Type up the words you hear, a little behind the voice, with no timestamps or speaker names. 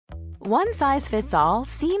One size fits all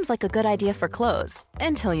seems like a good idea for clothes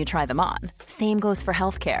until you try them on. Same goes for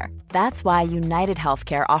healthcare. That's why United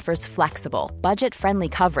Healthcare offers flexible, budget-friendly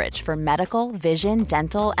coverage for medical, vision,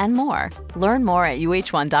 dental, and more. Learn more at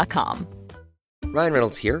uh1.com. Ryan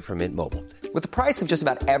Reynolds here from Mint Mobile. With the price of just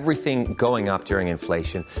about everything going up during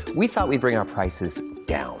inflation, we thought we'd bring our prices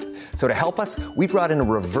down. So to help us, we brought in a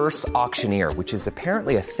reverse auctioneer, which is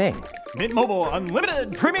apparently a thing. Mint Mobile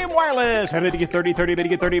Unlimited Premium Wireless. How to get 30, 30, how to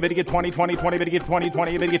get 30, how to get 20, 20, 20, how to get 20,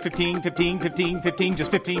 20, how to get 15, 15, 15, 15,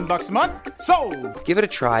 just $15 a month? Sold! Give it a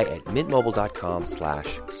try at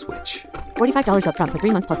mintmobile.com/switch. $45 up front for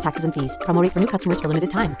 3 months plus taxes and fees. Promo rate for new customers for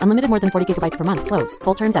limited time. Unlimited more than 40 gigabytes per month. Slows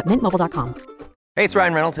full terms at mintmobile.com. Hey, it's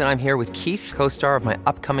Ryan Reynolds, and I'm here with Keith, co-star of my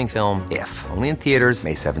upcoming film, If, only in theaters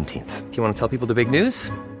May 17th. Do you want to tell people the big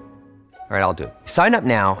news? All right, I'll do it. Sign up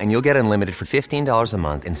now and you'll get unlimited for $15 a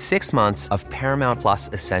month and 6 months of Paramount Plus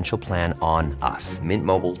Essential Plan on us.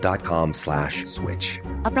 mintmobile.com/switch.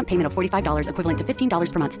 Upfront payment of $45 equivalent to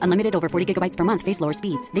 $15 per month. Unlimited over 40 gigabytes per month. Face lower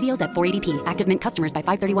speeds. Videos at 480p. Active Mint customers by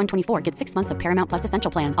 531.24 get 6 months of Paramount Plus Essential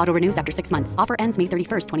Plan. Auto renews after 6 months. Offer ends May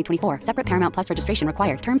 31st, 2024. Separate Paramount Plus registration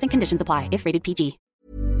required. Terms and conditions apply if rated PG.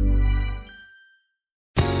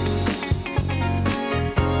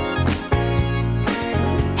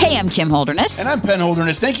 Hey, I'm Kim Holderness. And I'm Ben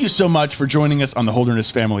Holderness. Thank you so much for joining us on the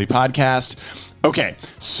Holderness Family Podcast. Okay,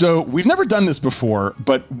 so we've never done this before,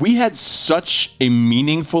 but we had such a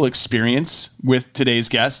meaningful experience with today's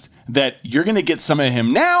guest that you're going to get some of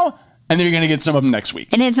him now, and then you're going to get some of them next week.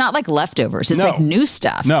 And it's not like leftovers. It's like new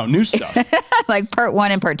stuff. No, new stuff. Like part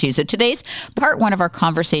 1 and part 2. So today's part 1 of our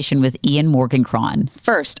conversation with Ian Morgan Cron.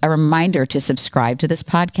 First, a reminder to subscribe to this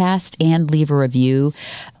podcast and leave a review.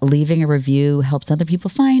 Leaving a review helps other people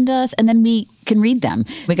find us, and then we can read them.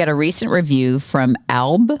 We got a recent review from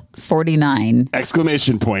Alb49.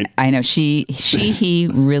 Exclamation point. I know. He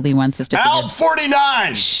really wants us to...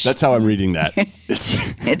 Alb49! That's how I'm reading that.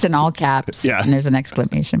 It's in all caps. Yeah. And there's an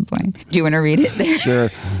exclamation point. Do you want to read it there?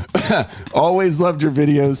 Sure. Always loved your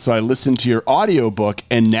videos, so I listened to your audiobook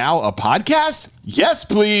and now a podcast? Yes,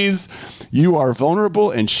 please. You are vulnerable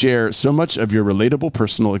and share so much of your relatable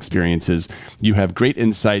personal experiences. You have great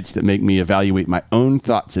insights that make me evaluate my own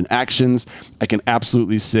thoughts and actions. I can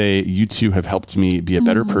absolutely say you two have helped me be a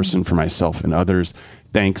better person for myself and others.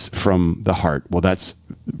 Thanks from the heart. Well, that's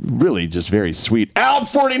really just very sweet.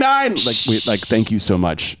 Alb49! Like, thank you so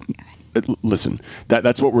much. Listen,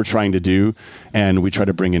 that's what we're trying to do, and we try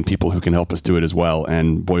to bring in people who can help us do it as well,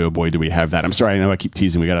 and boy, oh boy, do we have that. I'm sorry, I know I keep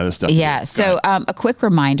teasing. We got other stuff. Yeah, so a quick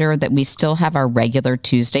reminder that we still have our regular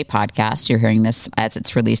Tuesday podcast. You're hearing this as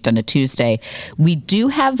it's released on a Tuesday. We do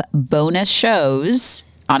have bonus shows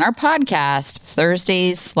on our podcast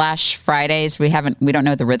Thursdays/Fridays. We don't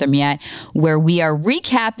know the rhythm yet, where we are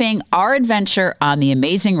recapping our adventure on The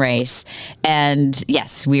Amazing Race. And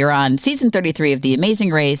yes, we are on season 33 of The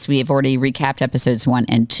Amazing Race. We have already recapped episodes 1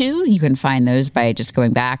 and 2. You can find those by just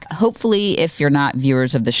going back. Hopefully, if you're not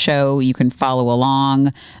viewers of the show, you can follow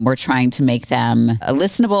along. We're trying to make them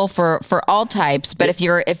listenable for all types. But if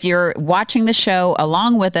you're watching the show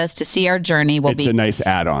along with us to see our journey, it's a nice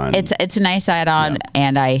add-on. It's a nice add-on,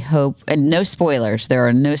 and I hope, and no spoilers. There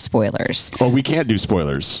are no spoilers. Well, we can't do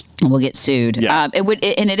spoilers. We'll get sued. Yeah.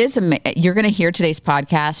 You're going to hear today's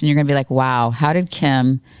podcast and you're going to be like, wow, how did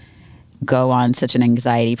Kim go on such an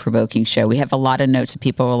anxiety-provoking show? We have a lot of notes of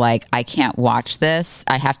people who are like, I can't watch this.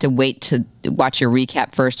 I have to wait to watch your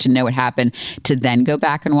recap first to know what happened, to then go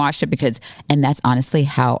back and watch it, and that's honestly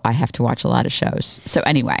how I have to watch a lot of shows. So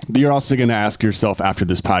anyway. But you're also going to ask yourself after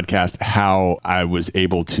this podcast how I was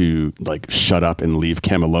able to shut up and leave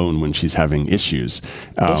Kim alone when she's having issues.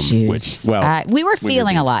 Which, we were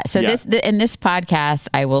feeling a lot. So in this podcast,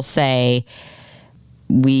 I will say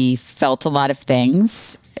we felt a lot of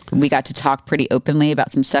things. We got to talk pretty openly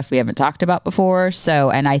about some stuff we haven't talked about before. So,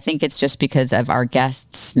 and I think it's just because of our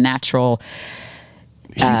guest's natural...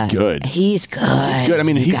 He's good. He's good. I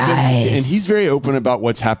mean, he's very open about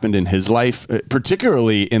what's happened in his life,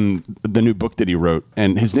 particularly in the new book that he wrote.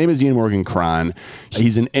 And his name is Ian Morgan Cron.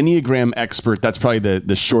 He's an Enneagram expert. That's probably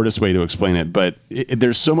the shortest way to explain it. But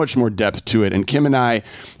there's so much more depth to it. And Kim and I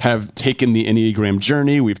have taken the Enneagram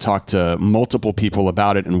journey. We've talked to multiple people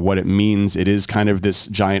about it and what it means. It is kind of this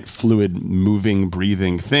giant fluid, moving,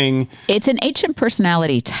 breathing thing. It's an ancient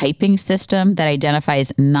personality typing system that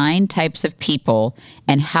identifies 9 types of people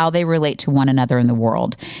and how they relate to one another in the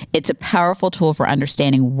world. It's a powerful tool for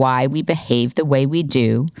understanding why we behave the way we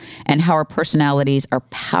do and how our personalities are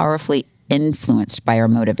powerfully influenced by our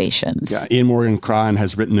motivations. Yeah, Ian Morgan Cron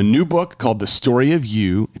has written a new book called The Story of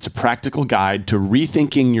You. It's a practical guide to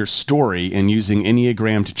rethinking your story and using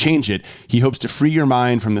Enneagram to change it. He hopes to free your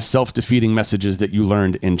mind from the self-defeating messages that you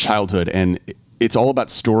learned in childhood. And it's all about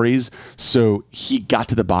stories. So he got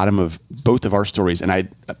to the bottom of both of our stories.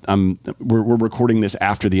 And we're recording this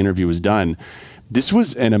after the interview was done. This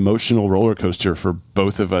was an emotional roller coaster for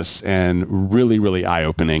both of us and really, really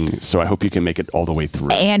eye-opening. So I hope you can make it all the way through.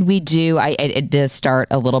 And we do. It does start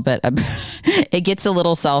a little bit. It gets a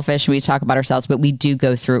little selfish when we talk about ourselves, but we do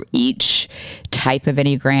go through each type of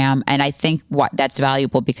Enneagram. And I think that's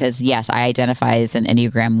valuable because, yes, I identify as an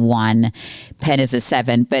Enneagram 1. Penn is a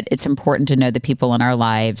 7. But it's important to know the people in our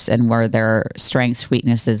lives and where their strengths,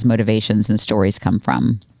 weaknesses, motivations, and stories come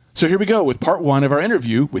from. So here we go with part 1 of our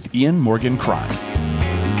interview with Ian Morgan Cron.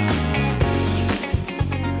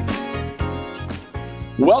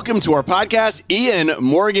 Welcome to our podcast, Ian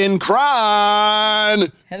Morgan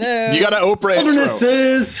Cron. Hello. You got an Oprah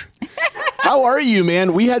intro. How are you,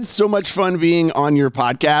 man? We had so much fun being on your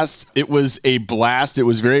podcast. It was a blast. It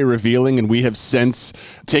was very revealing, and we have since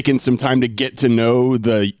taken some time to get to know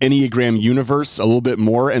the Enneagram universe a little bit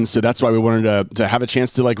more, and so that's why we wanted to have a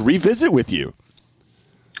chance to revisit with you.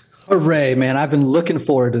 Hooray, man. I've been looking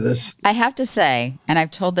forward to this. I have to say, and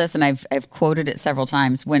I've told this and I've quoted it several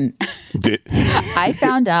times, when I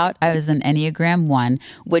found out I was an Enneagram 1,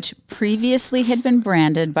 which previously had been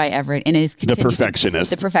branded by Everett, and is the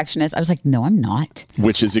perfectionist. The perfectionist. I was like, no, I'm not.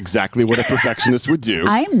 Which is exactly what a perfectionist would do.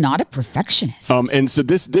 I am not a perfectionist. And so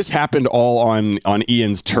this happened all on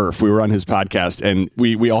Ian's turf. We were on his podcast, and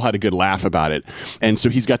we all had a good laugh about it. And so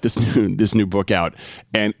he's got this new book out,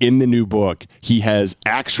 and in the new book, he has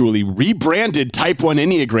actually rebranded Type 1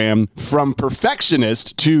 Enneagram from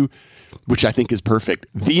perfectionist to, which I think is perfect,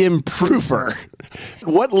 the improver.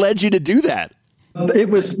 What led you to do that? It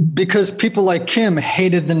was because people like Kim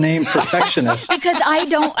hated the name perfectionist. Because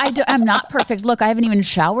I'm not perfect. Look, I haven't even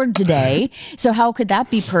showered today. So how could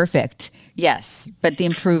that be perfect? Yes, but the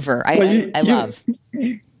improver, I love.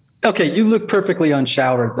 Okay, you look perfectly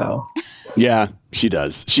unshowered, though. Yeah, she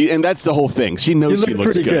does. And that's the whole thing. She knows she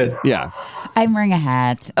looks pretty good. Yeah. I'm wearing a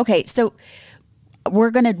hat. Okay, so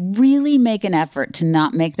we're going to really make an effort to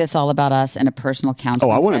not make this all about us in a personal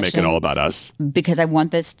counseling I want to session, make it all about us. because I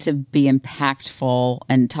want this to be impactful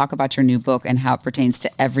and talk about your new book and how it pertains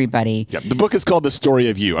to everybody. Yeah, the book is called The Story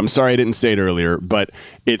of You. I'm sorry I didn't say it earlier, but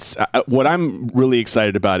it's what I'm really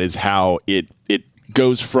excited about is how it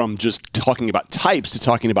goes from just talking about types to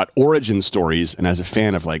talking about origin stories. And as a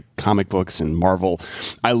fan of comic books and Marvel,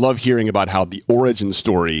 I love hearing about how the origin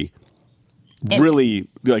story really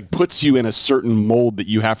puts you in a certain mold that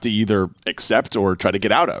you have to either accept or try to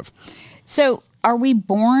get out of. So are we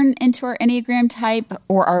born into our Enneagram type,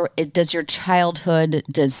 or does your childhood,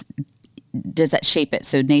 does that shape it?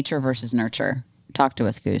 So nature versus nurture. Talk to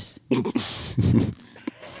us, Goose.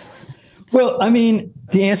 Well, I mean,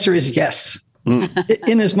 the answer is yes.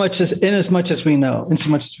 In as much as we know,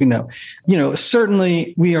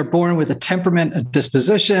 certainly we are born with a temperament, a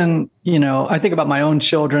disposition. I think about my own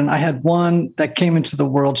children. I had one that came into the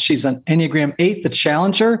world. She's an Enneagram 8, the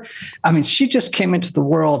challenger. I mean, she just came into the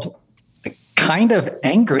world kind of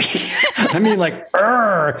angry. I mean,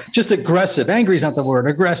 just aggressive. Angry is not the word,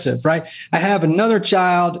 aggressive, right? I have another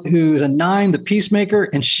child who's a 9, the peacemaker,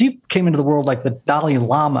 and she came into the world like the Dalai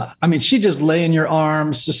Lama. I mean, she just lay in your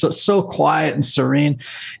arms, just so quiet and serene.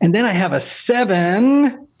 And then I have a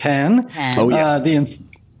 7, Penn. Oh, yeah.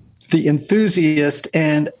 The enthusiast.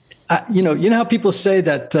 And you know how people say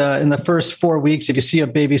that in the first 4 weeks, if you see a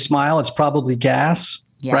baby smile, it's probably gas.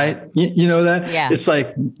 Yeah. Right. You know that? Yeah. It's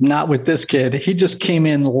not with this kid. He just came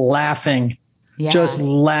in laughing, just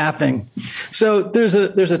laughing. So there's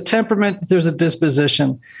a temperament, there's a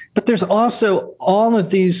disposition, but there's also all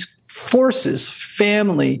of these forces,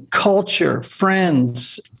 family, culture,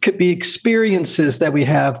 friends, could be experiences that we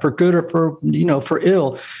have for good or for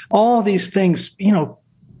ill. All these things,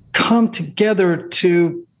 come together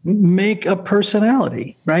to make a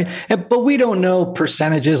personality, right? But we don't know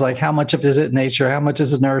percentages, like how much of is it nature, how much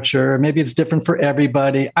is it nurture, maybe it's different for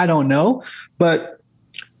everybody. I don't know. But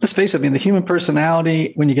let's face it, I mean, the human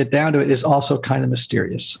personality, when you get down to it, is also kind of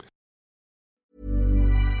mysterious.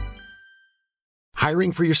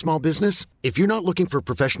 Hiring for your small business? If you're not looking for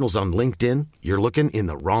professionals on LinkedIn, you're looking in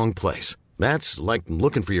the wrong place. That's like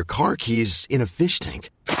looking for your car keys in a fish tank.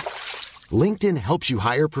 LinkedIn helps you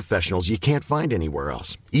hire professionals you can't find anywhere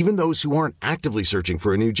else, even those who aren't actively searching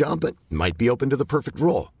for a new job but might be open to the perfect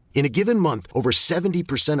role. In a given month, over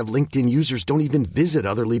 70% of LinkedIn users don't even visit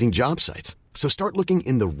other leading job sites. So start looking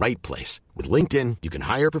in the right place. With LinkedIn, you can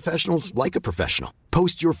hire professionals like a professional.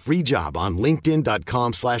 Post your free job on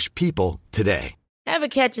linkedin.com/people today. Ever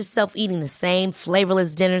catch yourself eating the same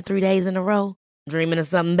flavorless dinner 3 days in a row? Dreaming of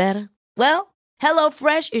something better? Well,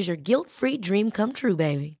 HelloFresh is your guilt-free dream come true,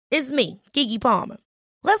 baby. It's me, Keke Palmer.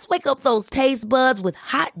 Let's wake up those taste buds with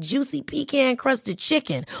hot, juicy pecan-crusted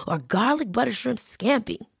chicken or garlic butter shrimp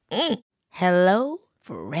scampi. Hello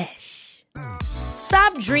Fresh.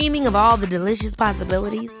 Stop dreaming of all the delicious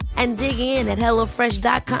possibilities and dig in at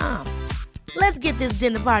HelloFresh.com. Let's get this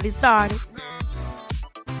dinner party started.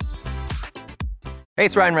 Hey,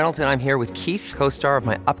 it's Ryan Reynolds, and I'm here with Keith, co-star of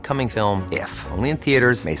my upcoming film, If, only in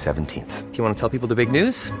theaters May 17th. Do you want to tell people the big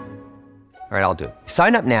news? All right, I'll do it.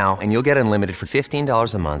 Sign up now and you'll get unlimited for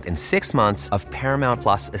 $15 a month and 6 months of Paramount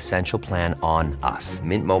Plus Essential Plan on us.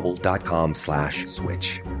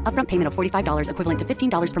 MintMobile.com/switch. Upfront payment of $45 equivalent to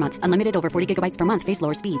 $15 per month. Unlimited over 40 gigabytes per month. Face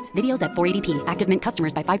lower speeds. Videos at 480p. Active Mint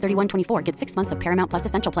customers by 531.24 get 6 months of Paramount Plus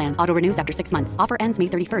Essential Plan. Auto renews after 6 months. Offer ends May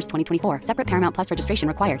 31st, 2024. Separate Paramount Plus registration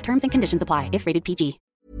required. Terms and conditions apply if rated PG.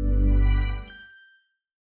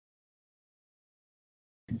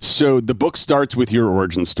 So the book starts with your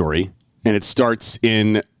origin story, and it starts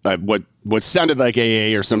in what sounded like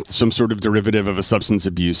AA or some sort of derivative of a substance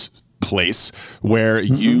abuse place, where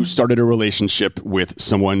you started a relationship with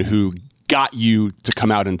someone who got you to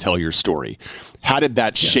come out and tell your story. How did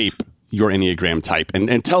that shape your Enneagram type?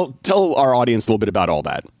 And tell our audience a little bit about all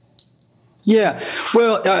that. Yeah.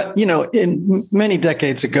 Well, in many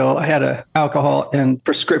decades ago, I had an alcohol and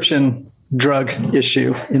prescription drug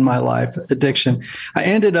issue in my life, addiction. I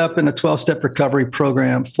ended up in a 12-step recovery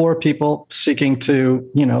program for people seeking to,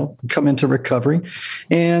 come into recovery.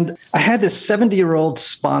 And I had this 70-year-old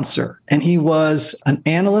sponsor, and he was an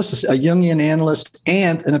analyst, a Jungian analyst,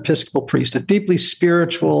 and an Episcopal priest, a deeply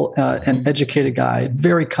spiritual and educated guy,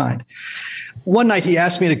 very kind. One night he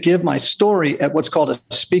asked me to give my story at what's called a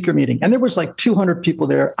speaker meeting. And there was like 200 people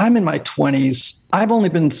there. I'm in my 20s. I've only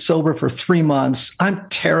been sober for 3 months. I'm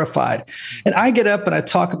terrified. And I get up and I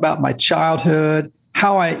talk about my childhood,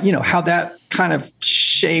 how that kind of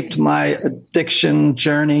shaped my addiction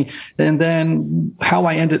journey, and then how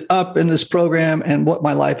I ended up in this program and what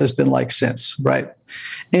my life has been like since, right?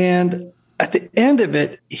 And at the end of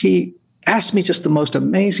it, he asked me just the most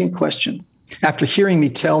amazing question. After hearing me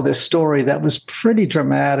tell this story that was pretty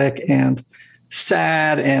dramatic and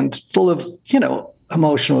sad and full of,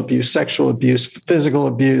 emotional abuse, sexual abuse, physical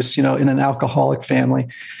abuse, in an alcoholic family.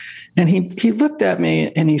 And he looked at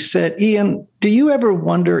me and he said, "Ian, do you ever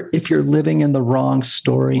wonder if you're living in the wrong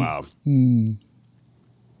story?" Wow. And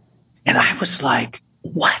I was like,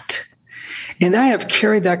 what? And I have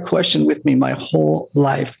carried that question with me my whole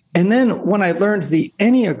life. And then when I learned the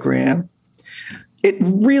Enneagram, it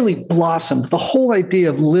really blossomed. The whole idea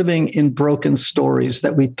of living in broken stories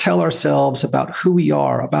that we tell ourselves about who we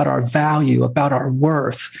are, about our value, about our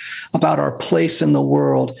worth, about our place in the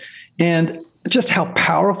world, and just how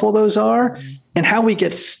powerful those are, and how we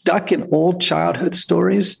get stuck in old childhood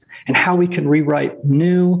stories, and how we can rewrite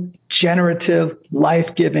new, generative,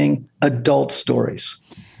 life-giving adult stories.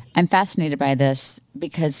 I'm fascinated by this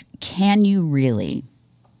because can you really,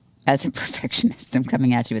 as a perfectionist, I'm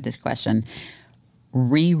coming at you with this question,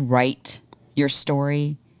 rewrite your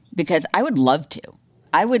story? Because I would love to.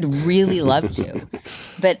 I would really love to.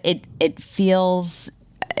 But it feels,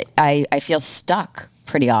 I feel stuck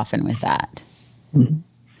pretty often with that. Mm-hmm.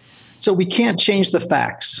 So we can't change the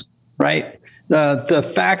facts, right? The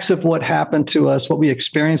facts of what happened to us, what we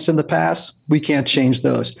experienced in the past, we can't change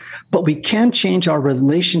those. But we can change our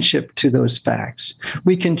relationship to those facts.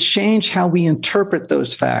 We can change how we interpret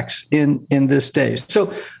those facts in this day.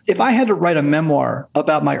 So if I had to write a memoir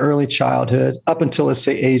about my early childhood up until, let's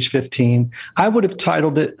say, age 15, I would have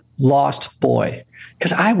titled it Lost Boy,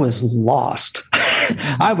 because I was lost.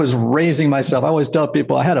 I was raising myself. I always tell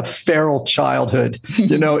people I had a feral childhood.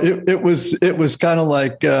 It was kind of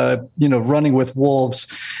like, running with wolves.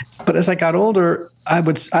 But as I got older, I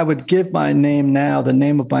would give my name now, the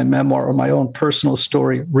name of my memoir or my own personal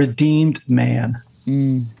story, Redeemed Man.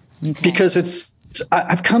 Okay. Because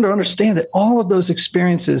I've come to understand that all of those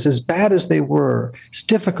experiences, as bad as they were, as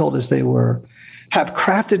difficult as they were, have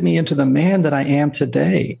crafted me into the man that I am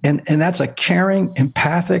today. And that's a caring,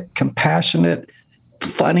 empathic, compassionate,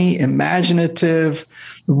 funny, imaginative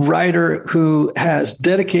writer who has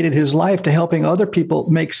dedicated his life to helping other people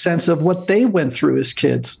make sense of what they went through as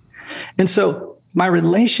kids. And so my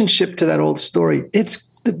relationship to that old story,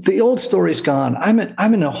 the old story's gone. I'm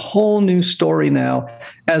in a whole new story now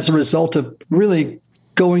as a result of really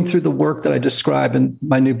going through the work that I describe in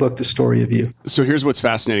my new book, The Story of You. So here's what's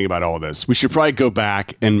fascinating about all of this. We should probably go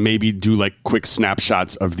back and maybe do like quick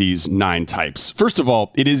snapshots of these 9 types. First of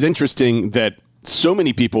all, it is interesting that so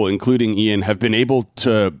many people, including Ian, have been able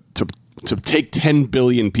to take 10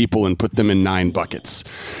 billion people and put them in 9 buckets.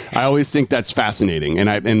 I always think that's fascinating.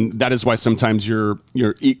 And that is why sometimes you're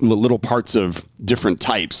little parts of different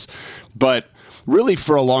types. But really,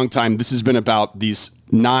 for a long time, this has been about these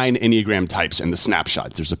 9 Enneagram types and the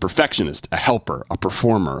snapshots. There's a perfectionist, a helper, a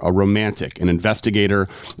performer, a romantic, an investigator,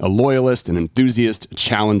 a loyalist, an enthusiast, a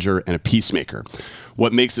challenger, and a peacemaker.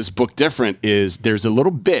 What makes this book different is there's a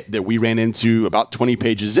little bit that we ran into about 20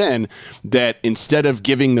 pages in that instead of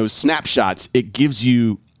giving those snapshots, it gives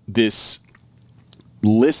you this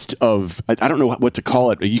list of, I don't know what to call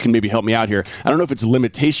it. You can maybe help me out here. I don't know if it's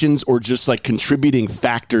limitations or just like contributing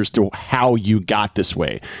factors to how you got this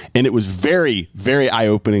way. And it was very, very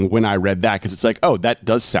eye-opening when I read that, because it's like, oh, that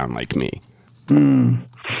does sound like me.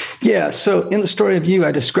 Yeah. So in the story of you,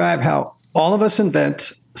 I describe how all of us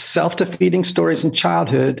invent self-defeating stories in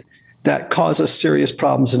childhood that cause us serious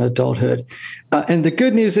problems in adulthood. And the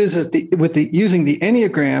good news is that using the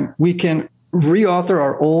Enneagram, we can reauthor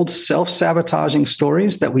our old self-sabotaging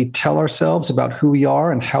stories that we tell ourselves about who we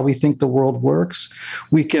are and how we think the world works.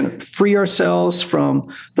 We can free ourselves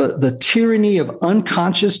from the tyranny of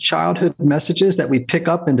unconscious childhood messages that we pick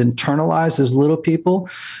up and internalize as little people.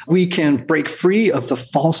 We can break free of the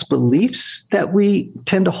false beliefs that we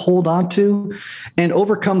tend to hold on to and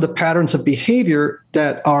overcome the patterns of behavior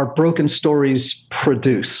that our broken stories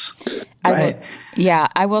produce. Right.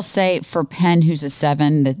 I will say for Penn, who's a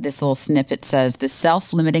 7, this little snippet says, the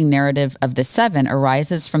self-limiting narrative of the 7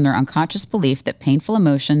 arises from their unconscious belief that painful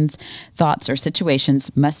emotions, thoughts, or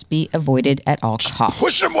situations must be avoided at all costs.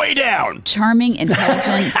 Push them way down. Charming,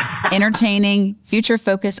 intelligent, entertaining,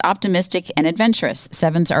 future-focused, optimistic, and adventurous.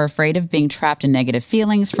 7s are afraid of being trapped in negative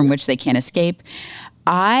feelings from which they can't escape.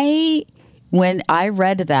 When I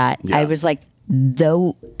read that, I was like,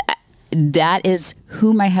 that is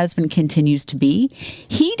who my husband continues to be.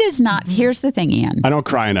 He does not. Here's the thing, Ian. I don't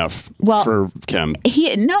cry enough for Kim.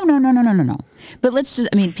 No. But let's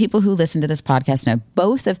just, people who listen to this podcast know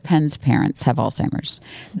both of Penn's parents have Alzheimer's.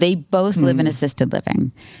 They both live in assisted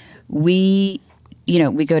living. We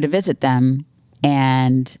go to visit them,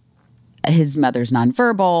 and his mother's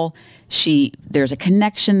nonverbal. There's a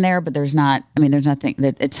connection there, but there's not, there's nothing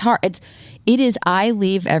that it's hard. I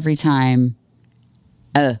leave every time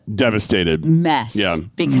a devastated mess,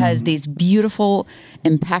 because these beautiful,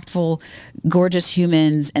 impactful, gorgeous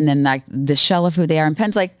humans, and then like the shell of who they are. And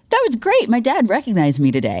Penn's like, that was great. My dad recognized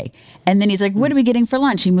me today. And then he's like, what are we getting for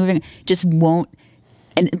lunch? Just won't.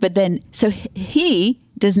 So he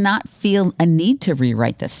does not feel a need to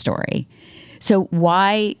rewrite this story. So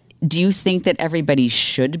why do you think that everybody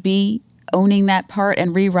should be owning that part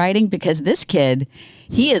and rewriting? Because this kid,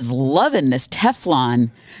 he is loving this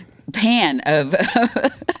Teflon pan of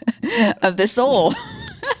the soul.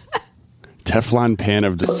 Teflon pan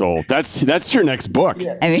of the soul. That's your next book.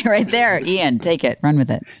 Right there, Ian, take it, run with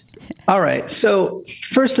it. All right. So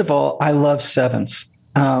first of all, I love 7s,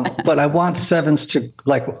 but I want 7s to,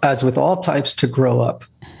 like as with all types, to grow up.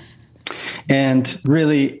 And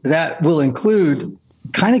really that will include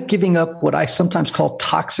kind of giving up what I sometimes call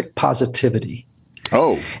toxic positivity.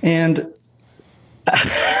 Oh. And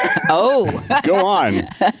go on.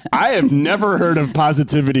 I have never heard of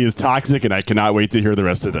positivity as toxic, and I cannot wait to hear the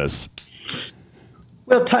rest of this.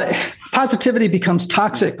 Well, positivity becomes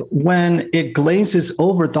toxic when it glazes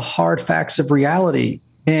over the hard facts of reality,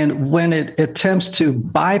 and when it attempts to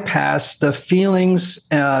bypass the feelings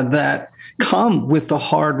that come with the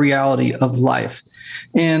hard reality of life.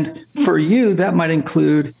 And for you, that might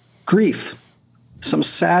include grief, some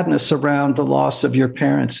sadness around the loss of your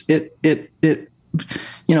parents.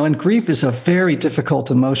 And grief is a very difficult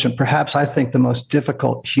emotion. Perhaps I think the most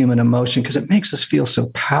difficult human emotion, because it makes us feel so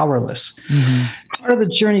powerless. Mm-hmm. Part of the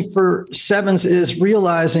journey for 7s is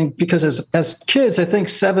realizing, because as kids, I think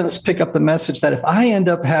 7s pick up the message that if I end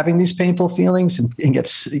up having these painful feelings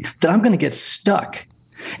that I'm going to get stuck.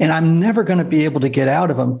 And I'm never going to be able to get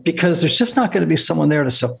out of them because there's just not going to be someone there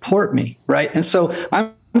to support me, right? And so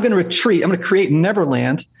I'm going to retreat. I'm going to create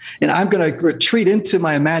Neverland, and I'm going to retreat into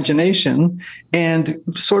my imagination and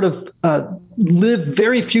sort of live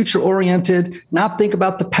very future-oriented, not think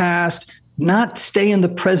about the past, not stay in the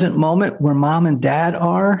present moment where mom and dad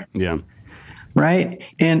are. Yeah. Right?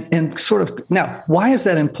 And sort of, now, why is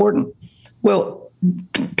that important? Well,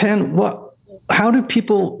 Penn, how do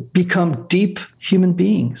people become deep human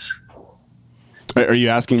beings? Are you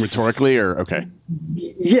asking rhetorically or okay?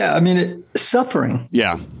 Yeah, suffering.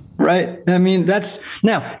 Yeah. Right. That's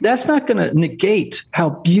not going to negate how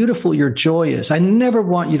beautiful your joy is. I never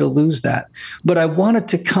want you to lose that, but I want it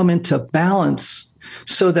to come into balance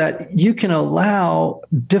so that you can allow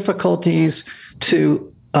difficulties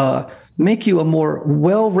to make you a more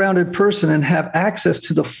well-rounded person and have access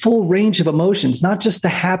to the full range of emotions, not just the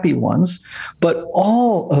happy ones, but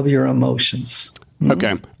all of your emotions.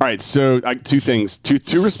 Okay. All right. So two things,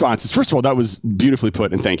 two responses. First of all, that was beautifully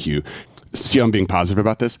put, and thank you. See how I'm being positive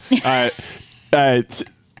about this?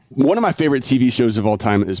 One of my favorite TV shows of all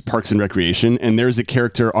time is Parks and Recreation, and there's a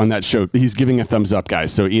character on that show. He's giving a thumbs up,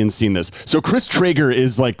 guys. So Ian's seen this. So Chris Traeger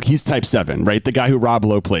is like, he's type 7, right? The guy who Rob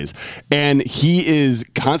Lowe plays. And he is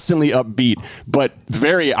constantly upbeat, but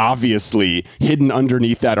very obviously hidden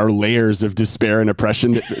underneath that are layers of despair and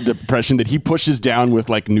depression that he pushes down with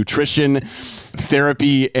like nutrition,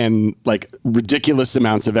 therapy, and like ridiculous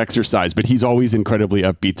amounts of exercise. But he's always incredibly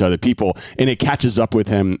upbeat to other people, and it catches up with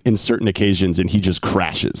him in certain occasions, and he just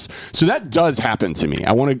crashes. So that does happen to me.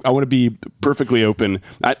 I want to be perfectly open.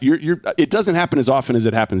 It doesn't happen as often as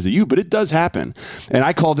it happens to you, but it does happen. And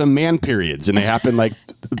I call them man periods, and they happen like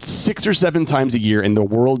 6 or 7 times a year, and the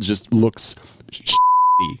world just looks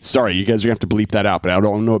shitty. Sorry, you guys are going to have to bleep that out, but I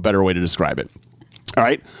don't know a better way to describe it. All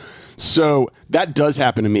right? So that does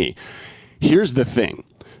happen to me. Here's the thing.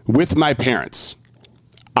 With my parents,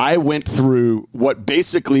 I went through what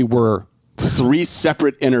basically were 3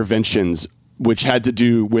 separate interventions, which had to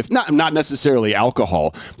do with not necessarily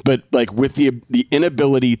alcohol, but like with the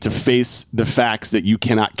inability to face the facts that you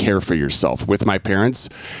cannot care for yourself. With my parents,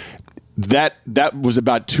 that was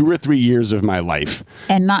about 2 or 3 years of my life.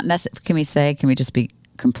 And not necessarily, can we just be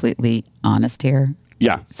completely honest here?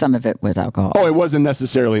 Yeah. Some of it was alcohol. Oh, it wasn't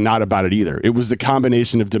necessarily not about it either. It was the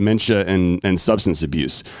combination of dementia and substance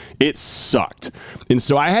abuse. It sucked. And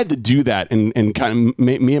so I had to do that. And kind of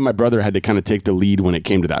me and my brother had to kind of take the lead when it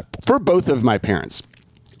came to that. For both of my parents,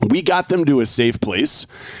 we got them to a safe place.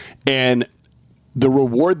 And the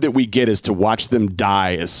reward that we get is to watch them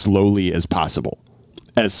die as slowly as possible.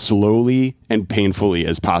 As slowly and painfully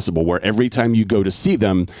as possible, where every time you go to see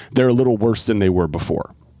them, they're a little worse than they were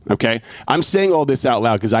before. Okay. I'm saying all this out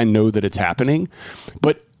loud because I know that it's happening,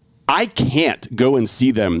 but I can't go and see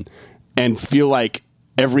them and feel like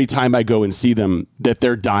every time I go and see them that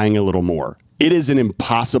they're dying a little more. It is an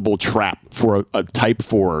impossible trap for a type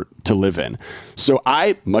 4 to live in. So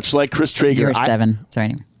I, much like Chris Traeger. You're 7.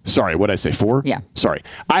 Sorry, what'd I say? 4? Yeah. Sorry.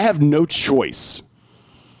 I have no choice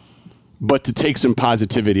but to take some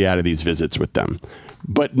positivity out of these visits with them.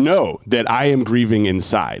 But know that I am grieving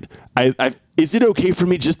inside. Is it okay for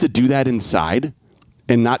me just to do that inside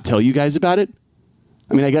and not tell you guys about it?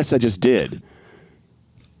 I mean, I guess I just did.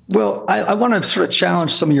 Well, I want to sort of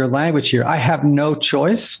challenge some of your language here. I have no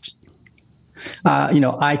choice.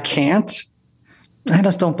 I can't. I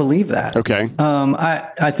just don't believe that. Okay.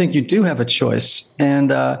 I think you do have a choice.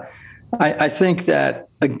 And I think that,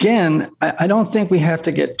 again, I don't think we have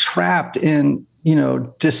to get trapped in,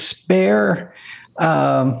 despair.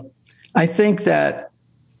 I think that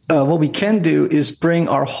what we can do is bring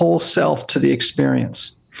our whole self to the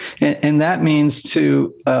experience. And that means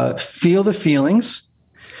to feel the feelings.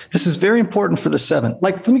 This is very important for the 7.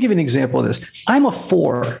 Like, let me give you an example of this. I'm a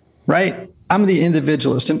 4, right? I'm the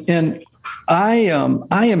individualist. And I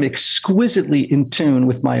am exquisitely in tune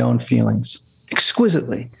with my own feelings.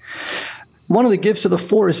 Exquisitely. One of the gifts of the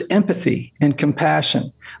 4 is empathy and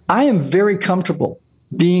compassion. I am very comfortable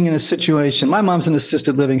being in a situation. My mom's in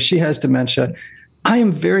assisted living. She has dementia. I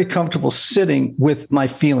am very comfortable sitting with my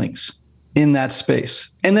feelings in that space,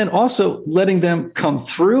 and then also letting them come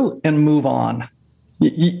through and move on.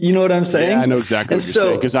 You know what I'm saying? Yeah, I know exactly what you're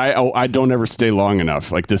saying, because I don't ever stay long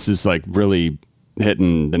enough. Like, this is like really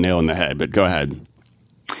hitting the nail on the head, but go ahead.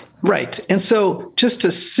 Right. And so just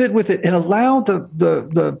to sit with it and allow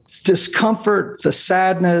the discomfort, the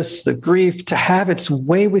sadness, the grief to have its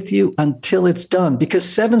way with you until it's done, because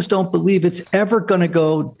 7s don't believe it's ever going to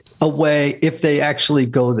go away if they actually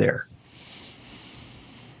go there.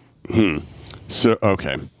 So,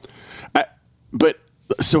 okay.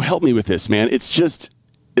 So help me with this, man. It's just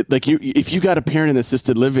like if you got a parent in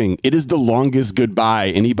assisted living, it is the longest goodbye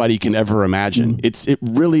anybody can ever imagine. It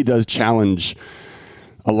really does challenge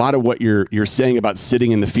a lot of what you're saying about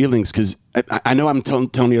sitting in the feelings, because I know I'm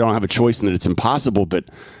telling you I don't have a choice and that it's impossible, but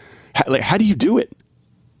how do you do it?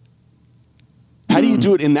 How do you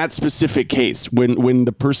do it in that specific case when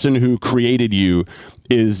the person who created you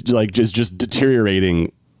is like just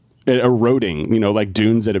deteriorating, eroding, like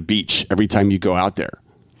dunes at a beach every time you go out there?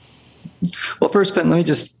 Well, first, Ben, let me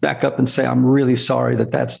just back up and say I'm really sorry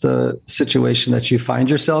that that's the situation that you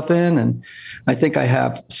find yourself in. And I think I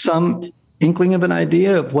have some inkling of an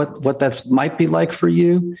idea of what that's might be like for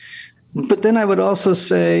you. But then I would also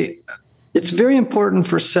say it's very important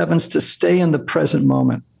for 7s to stay in the present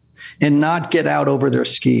moment. and not get out over their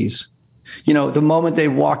skis. You know, the moment they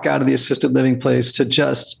walk out of the assisted living place to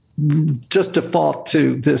just default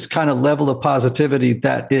to this kind of level of positivity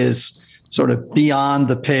that is sort of beyond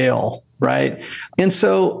the pale, right? And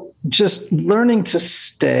so just learning to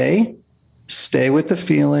stay with the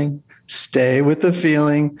feeling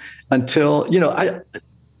until, you know,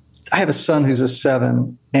 I have a son who's a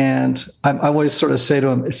 7, and I always sort of say to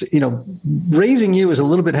him, it's, you know, raising you is a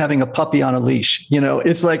little bit having a puppy on a leash. You know,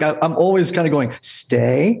 it's like I'm always kind of going,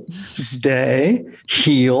 stay,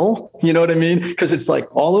 heal. You know what I mean? Because it's like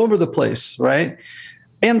all over the place, right?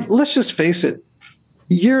 And let's just face it,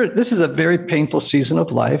 this is a very painful season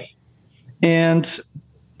of life. And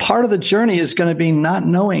part of the journey is going to be not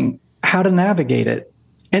knowing how to navigate it,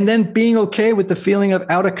 and then being okay with the feeling of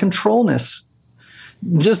out of controlness.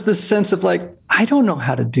 Just this sense of like, I don't know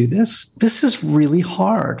how to do this. This is really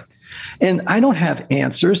hard. And I don't have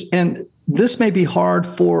answers. And this may be hard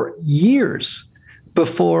for years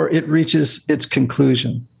before it reaches its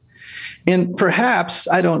conclusion. And perhaps,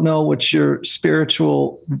 I don't know what your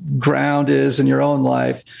spiritual ground is in your own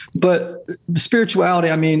life, but spirituality,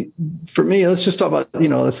 I mean, for me, let's just talk about, you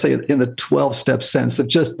know, let's say in the 12-step sense of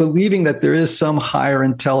just believing that there is some higher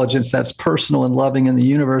intelligence that's personal and loving in the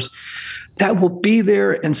universe that will be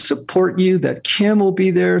there and support you, that Kim will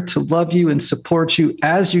be there to love you and support you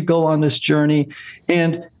as you go on this journey.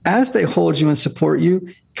 And as they hold you and support you,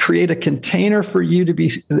 create a container for you to be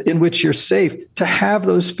in which you're safe to have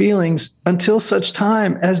those feelings until such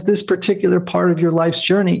time as this particular part of your life's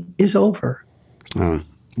journey is over.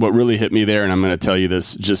 What really hit me there, and I'm going to tell you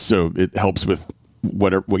this just so it helps with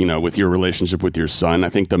with your relationship with your son. I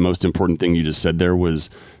think the most important thing you just said there was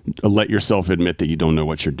let yourself admit that you don't know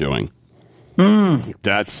what you're doing.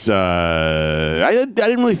 That's I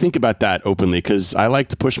didn't really think about that openly, because I like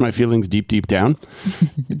to push my feelings deep down,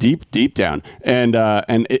 deep down, and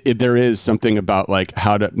there is something about like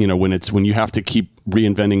how to, you know, when you have to keep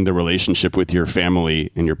reinventing the relationship with your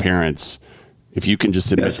family and your parents. If you can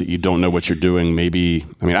just admit that you don't know what you're doing, maybe,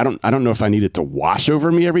 I mean, I don't know if I need it to wash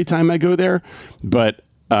over me every time I go there, but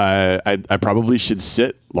I probably should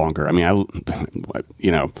sit longer. I mean,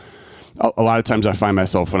 a lot of times I find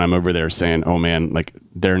myself when I'm over there saying, oh man, like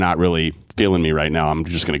they're not really feeling me right now. I'm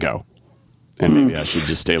just going to go. And maybe I should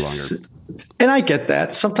just stay longer. And I get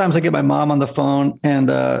that. Sometimes I get my mom on the phone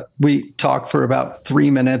and we talk for about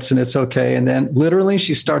 3 minutes and it's okay. And then literally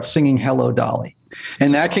she starts singing Hello, Dolly.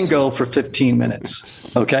 And that can go for 15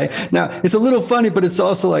 minutes. Okay. Now it's a little funny, but it's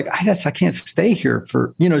also like, I can't stay here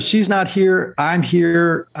for, you know, she's not here. I'm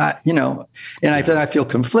here, you know, and I feel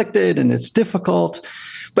conflicted and it's difficult.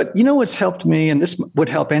 But you know what's helped me, and this would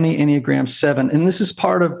help any Enneagram 7, and this is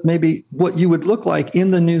part of maybe what you would look like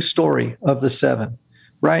in the new story of the 7,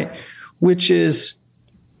 right? Which is,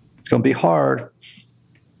 it's going to be hard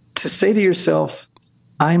to say to yourself,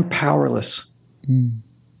 I'm powerless.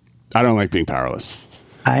 I don't like being powerless.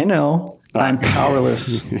 I know. I'm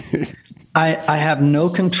powerless. I have no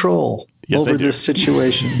control over this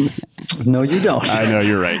situation. No, you don't. I know,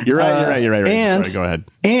 you're right. You're right. And sorry, go ahead.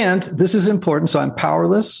 And this is important. So I'm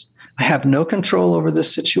powerless. I have no control over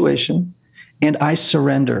this situation, and I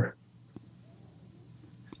surrender.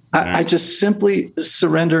 I just simply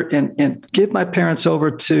surrender and give my parents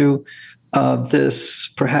over to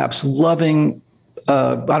this perhaps loving,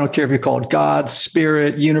 I don't care if you call it God,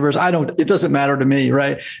 spirit, universe. It doesn't matter to me,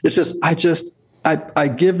 right? It's just, I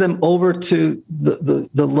give them over to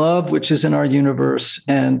the love which is in our universe,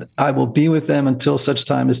 and I will be with them until such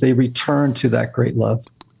time as they return to that great love.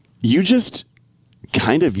 You just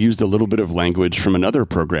kind of used a little bit of language from another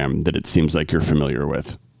program that it seems like you're familiar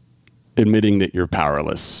with. Admitting that you're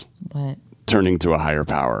powerless. What? Turning to a higher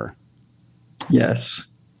power. Yes.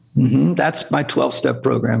 Mm-hmm. That's my 12-step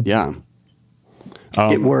program. Yeah.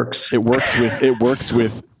 It works. It works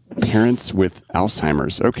with parents with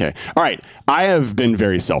Alzheimer's. Okay. All right. I have been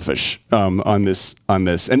very selfish on this.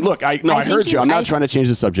 And look, I heard you. I'm not trying to change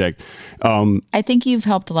the subject. I think you've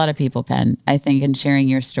helped a lot of people, Penn. I think in sharing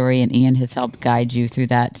your story, and Ian has helped guide you through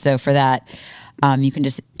that. So for that, you can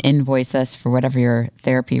just invoice us for whatever your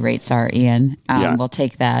therapy rates are, Ian. We'll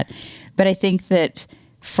take that. But I think that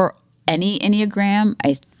for any Enneagram,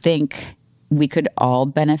 I think we could all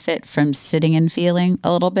benefit from sitting and feeling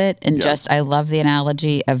a little bit. And I love the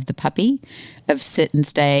analogy of the puppy, of sit and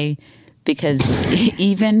stay, because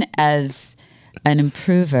even as an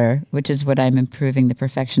improver, which is what I'm improving the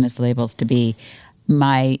perfectionist labels to be,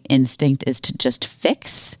 my instinct is to just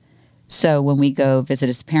fix. So when we go visit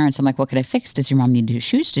his parents, I'm like, what can I fix? Does your mom need new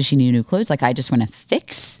shoes? Does she need new clothes? Like, I just want to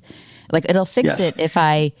fix. Like, it'll fix it if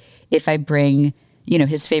I bring,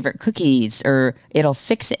 his favorite cookies, or it'll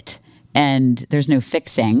fix it and there's no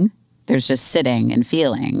fixing. There's just sitting and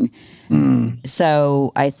feeling.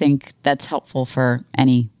 So I think that's helpful for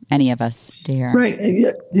any of us to hear. Right.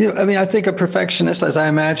 I mean, I think a perfectionist, as I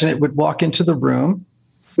imagine it, would walk into the room,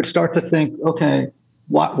 would start to think, okay,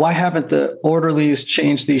 why haven't the orderlies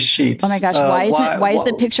changed these sheets? Oh my gosh, why is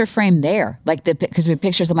the picture frame there? Like because we have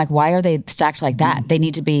pictures, I'm like, why are they stacked like that? They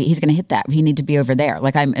need to be, he's going to hit that. He need to be over there.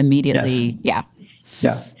 Like I'm immediately, Yeah.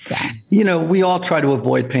 We all try to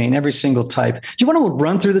avoid pain, every single type. Do you want to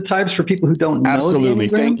run through the types for people who don't know? Absolutely.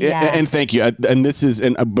 And thank you. And this is,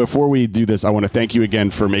 and before we do this, I want to thank you again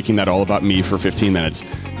for making that all about me for 15 minutes.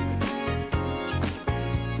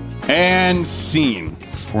 And scene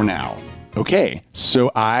for now. Okay. So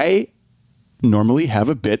I normally have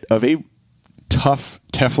a bit of a tough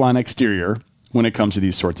Teflon exterior when it comes to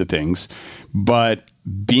these sorts of things, but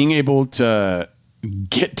being able to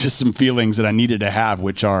get to some feelings that I needed to have,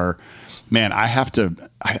 which are, man,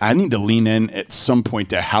 I need to lean in at some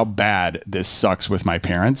point to how bad this sucks with my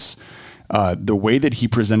parents. The way that he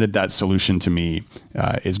presented that solution to me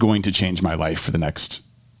is going to change my life for the next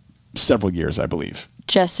several years, I believe.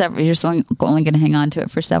 You're just only going to hang on to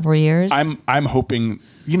it for several years? I'm hoping,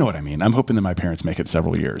 you know what I mean? I'm hoping that my parents make it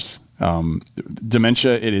several years.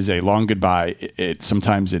 Dementia, it is a long goodbye.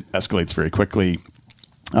 Sometimes it escalates very quickly.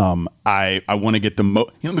 I want to get the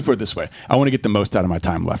most, let me put it this way. I want to get the most out of my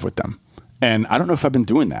time left with them. And I don't know if I've been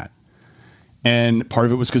doing that. And part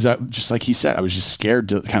of it was because just like he said, I was just scared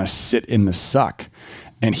to kind of sit in the suck.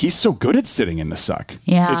 And he's so good at sitting in the suck.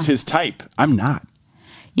 Yeah. It's his type. I'm not.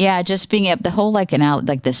 Yeah, just being able, the whole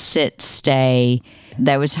the sit, stay,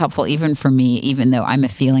 that was helpful even for me, even though I'm a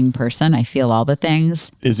feeling person. I feel all the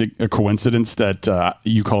things. Is it a coincidence that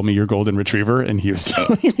you called me your golden retriever and he was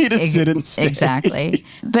telling me to sit and stay? Exactly.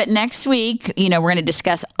 But next week, we're going to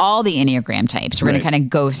discuss all the Enneagram types. We're going to kind of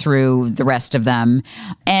go through the rest of them.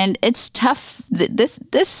 And it's tough.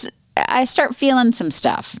 I start feeling some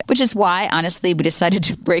stuff, which is why, honestly, we decided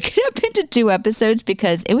to break it up into 2 episodes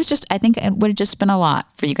because it was just, I think it would have just been a lot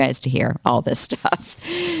for you guys to hear all this stuff.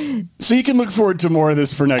 So you can look forward to more of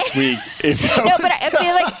this for next week. But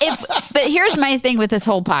here's my thing with this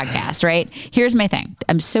whole podcast, right? Here's my thing.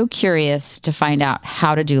 I'm so curious to find out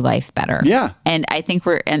how to do life better. Yeah. And I think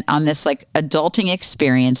we're on this adulting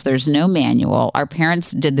experience. There's no manual. Our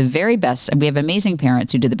parents did the very best. And we have amazing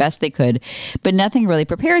parents who did the best they could, but nothing really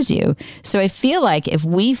prepares you. So I feel like if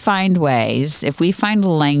we find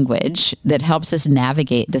language that helps us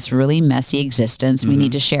navigate this really messy existence, we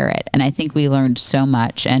need to share it. And I think we learned so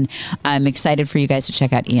much. And I'm excited for you guys to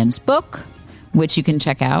check out Ian's book, which you can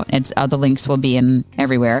check out. All the links will be in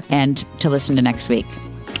everywhere, and to listen to next week.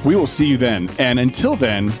 We will see you then. And until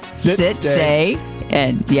then, sit, stay,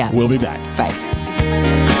 and yeah. We'll be back. Bye.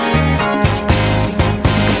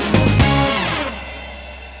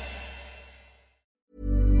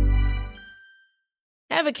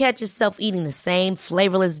 Ever catch yourself eating the same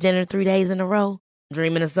flavorless dinner 3 days in a row?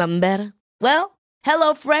 Dreaming of something better? Well,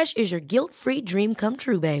 HelloFresh is your guilt-free dream come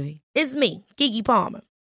true, baby. It's me, Keke Palmer.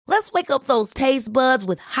 Let's wake up those taste buds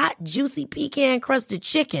with hot, juicy pecan-crusted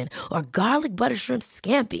chicken or garlic butter shrimp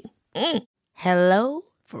scampi. Hello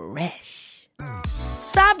Fresh.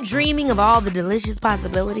 Stop dreaming of all the delicious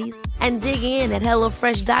possibilities and dig in at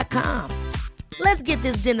HelloFresh.com. Let's get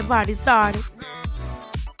this dinner party started.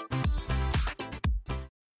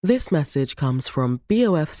 This message comes from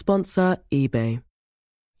BOF sponsor eBay.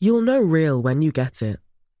 You'll know real when you get it.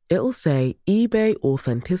 It'll say eBay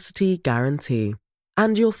Authenticity Guarantee.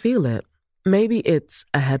 And you'll feel it. Maybe it's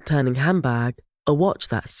a head-turning handbag, a watch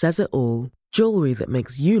that says it all, jewelry that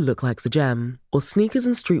makes you look like the gem, or sneakers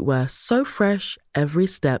and streetwear so fresh every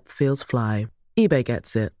step feels fly. eBay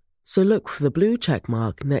gets it. So look for the blue check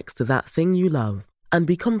mark next to that thing you love. And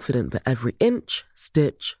be confident that every inch,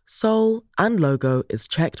 stitch, sole, and logo is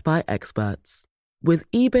checked by experts. With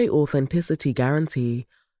eBay Authenticity Guarantee,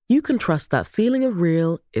 you can trust that feeling of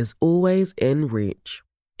real is always in reach.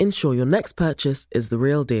 Ensure your next purchase is the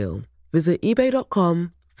real deal. Visit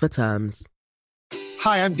eBay.com for terms.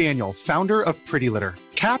 Hi, I'm Daniel, founder of Pretty Litter.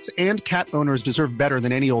 Cats and cat owners deserve better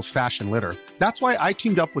than any old-fashioned litter. That's why I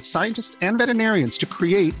teamed up with scientists and veterinarians to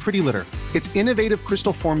create Pretty Litter. Its innovative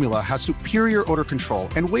crystal formula has superior odor control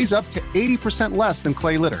and weighs up to 80% less than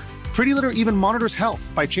clay litter. Pretty Litter even monitors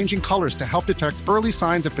health by changing colors to help detect early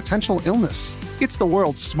signs of potential illness. It's the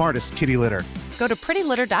world's smartest kitty litter. Go to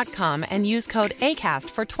prettylitter.com and use code ACAST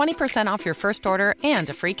for 20% off your first order and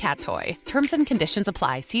a free cat toy. Terms and conditions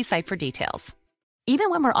apply. See site for details.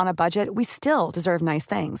 Even when we're on a budget, we still deserve nice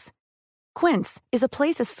things. Quince is a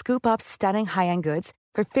place to scoop up stunning high-end goods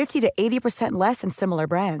for 50 to 80% less than similar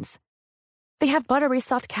brands. They have buttery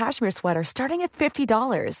soft cashmere sweaters starting at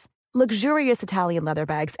 $50, luxurious Italian leather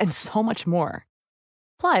bags, and so much more.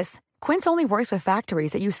 Plus, Quince only works with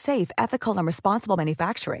factories that use safe, ethical, and responsible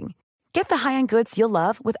manufacturing. Get the high-end goods you'll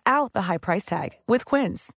love without the high price tag with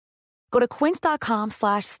Quince. Go to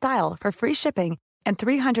quince.com/style for free shipping and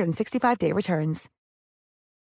 365-day returns.